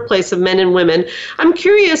about the workplace of men and women. I'm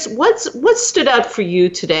curious, what stood out for you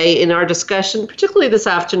today in our discussion, particularly this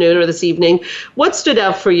afternoon or this evening? What stood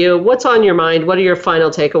out for you? What's on your mind? What are your final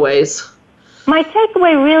takeaways? My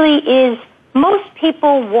takeaway really is most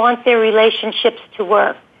people want their relationships to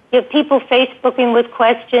work. You have people Facebooking with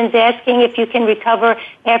questions, asking if you can recover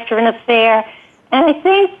after an affair. And I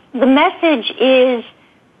think the message is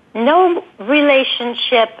no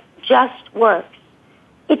relationship just works.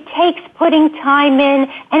 It takes putting time in,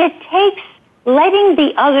 and it takes letting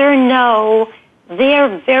the other know they're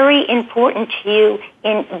very important to you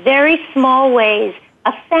in very small ways.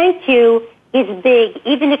 A thank you is big,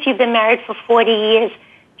 even if you've been married for 40 years.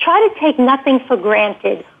 Try to take nothing for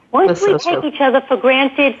granted. Once we take each other for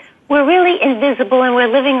granted, we're really invisible and we're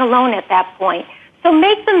living alone at that point. So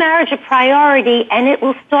make the marriage a priority, and it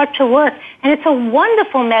will start to work. And it's a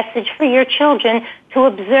wonderful message for your children to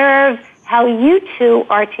observe how you two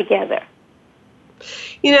are together.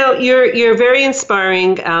 You know, you're very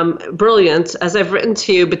inspiring, brilliant. As I've written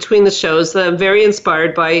to you between the shows, I'm very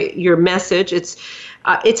inspired by your message. It's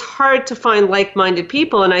hard to find like-minded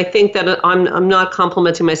people, and I think that I'm not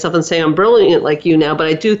complimenting myself and saying I'm brilliant like you now, but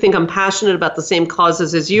I do think I'm passionate about the same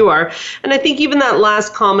causes as you are. And I think even that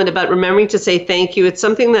last comment about remembering to say thank you, it's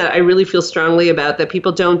something that I really feel strongly about, that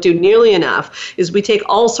people don't do nearly enough, is we take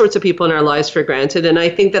all sorts of people in our lives for granted. And I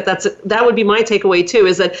think that would be my takeaway too,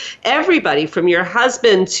 is that everybody from your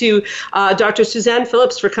husband to Dr. Suzanne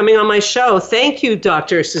Phillips for coming on my show. Thank you,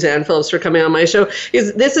 Dr. Suzanne Phillips, for coming on my show.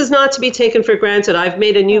 This is not to be taken for granted. I've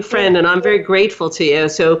made a new friend, and I'm very grateful to you.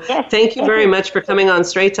 So thank you very much for coming on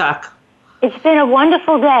Straight Talk. It's been a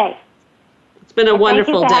wonderful day. It's been a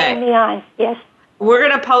wonderful day. Thank you for having me on. Yes. We're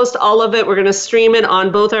going to post all of it. We're going to stream it on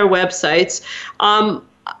both our websites.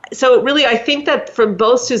 So really, I think that from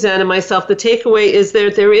both Suzanne and myself, the takeaway is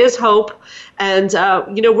there is hope. And,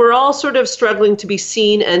 we're all sort of struggling to be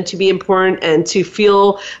seen and to be important and to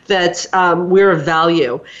feel that we're of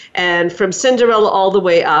value. And from Cinderella all the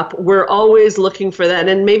way up, we're always looking for that.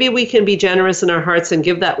 And maybe we can be generous in our hearts and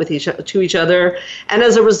give that to each other. And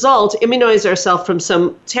as a result, immunize ourselves from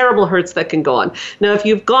some terrible hurts that can go on. Now, if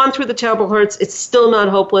you've gone through the terrible hurts, it's still not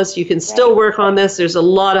hopeless. You can still work on this. There's a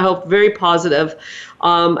lot of hope, very positive.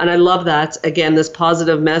 And I love that, again, this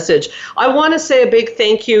positive message. I want to say a big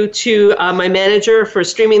thank you to my manager for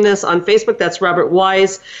streaming this on Facebook. That's Robert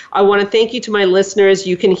Wise. I want to thank you to my listeners.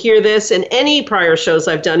 You can hear this and any prior shows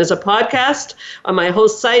I've done as a podcast on my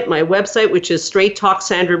host site, my website, which is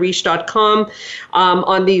straighttalksandrareish.com,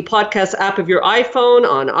 on the podcast app of your iPhone,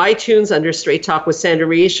 on iTunes under Straight Talk with Sandra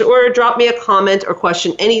Reish, or drop me a comment or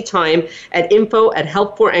question anytime at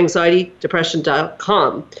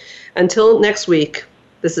info@helpforanxietydepression.com. Until next week,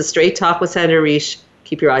 this is Straight Talk with Sandra Reish.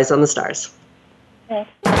 Keep your eyes on the stars. Okay.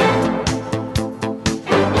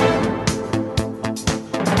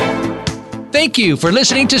 Thank you for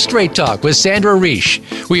listening to Straight Talk with Sandra Reish.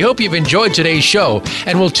 We hope you've enjoyed today's show,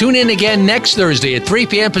 and we'll tune in again next Thursday at 3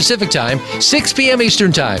 p.m. Pacific Time, 6 p.m.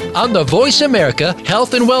 Eastern Time on the Voice America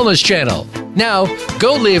Health and Wellness Channel. Now,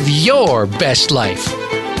 go live your best life.